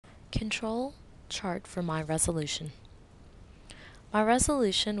Control chart for my resolution. My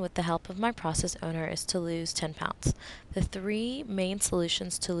resolution with the help of my process owner is to lose 10 pounds. The three main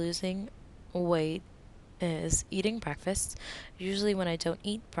solutions to losing weight is eating breakfast. Usually when I don't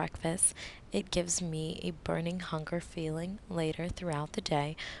eat breakfast, it gives me a burning hunger feeling later throughout the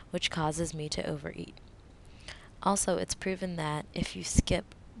day, which causes me to overeat. Also, it's proven that if you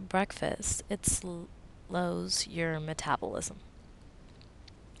skip breakfast, it slows your metabolism.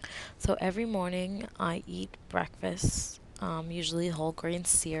 So every morning I eat breakfast, usually whole grain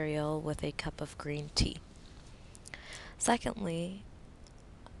cereal with a cup of green tea. Secondly,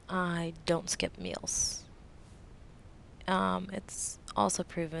 I don't skip meals. It's also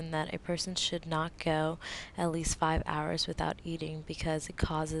proven that a person should not go at least 5 hours without eating because it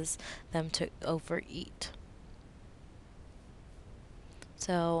causes them to overeat.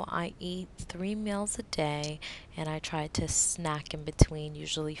 So I eat 3 meals a day and I try to snack in between,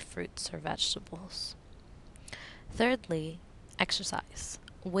 usually fruits or vegetables. Thirdly, exercise.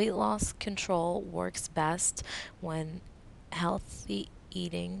 Weight loss control works best when healthy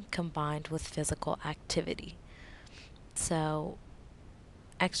eating combined with physical activity. So,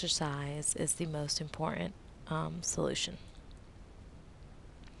 exercise is the most important solution.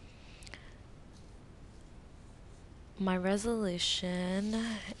 My resolution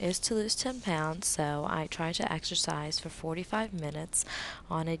is to lose 10 pounds, so I try to exercise for 45 minutes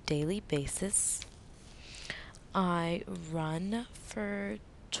on a daily basis. I run for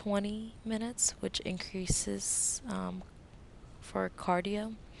 20 minutes, which increases for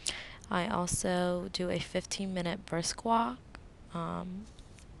cardio. I also do a 15-minute brisk walk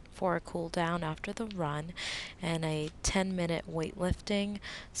for a cool down after the run, and a 10-minute weightlifting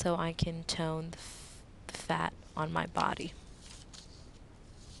so I can tone the fat on my body.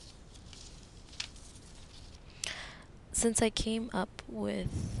 Since I came up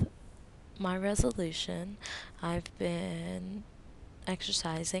with my resolution, I've been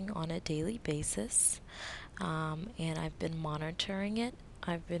exercising on a daily basis, and I've been monitoring it.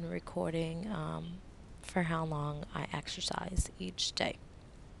 I've been recording for how long I exercise each day.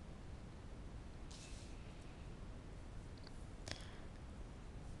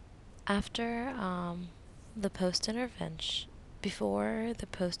 After the post intervention, before the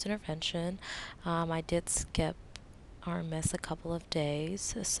post intervention, I did skip or miss a couple of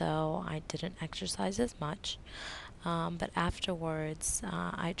days, so I didn't exercise as much. But afterwards,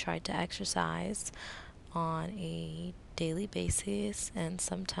 I tried to exercise on a daily basis, and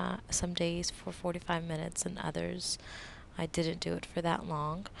some days for 45 minutes, and others I didn't do it for that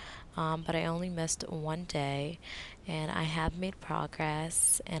long. But I only missed one day, and I have made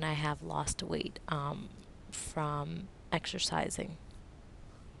progress, and I have lost weight from exercising.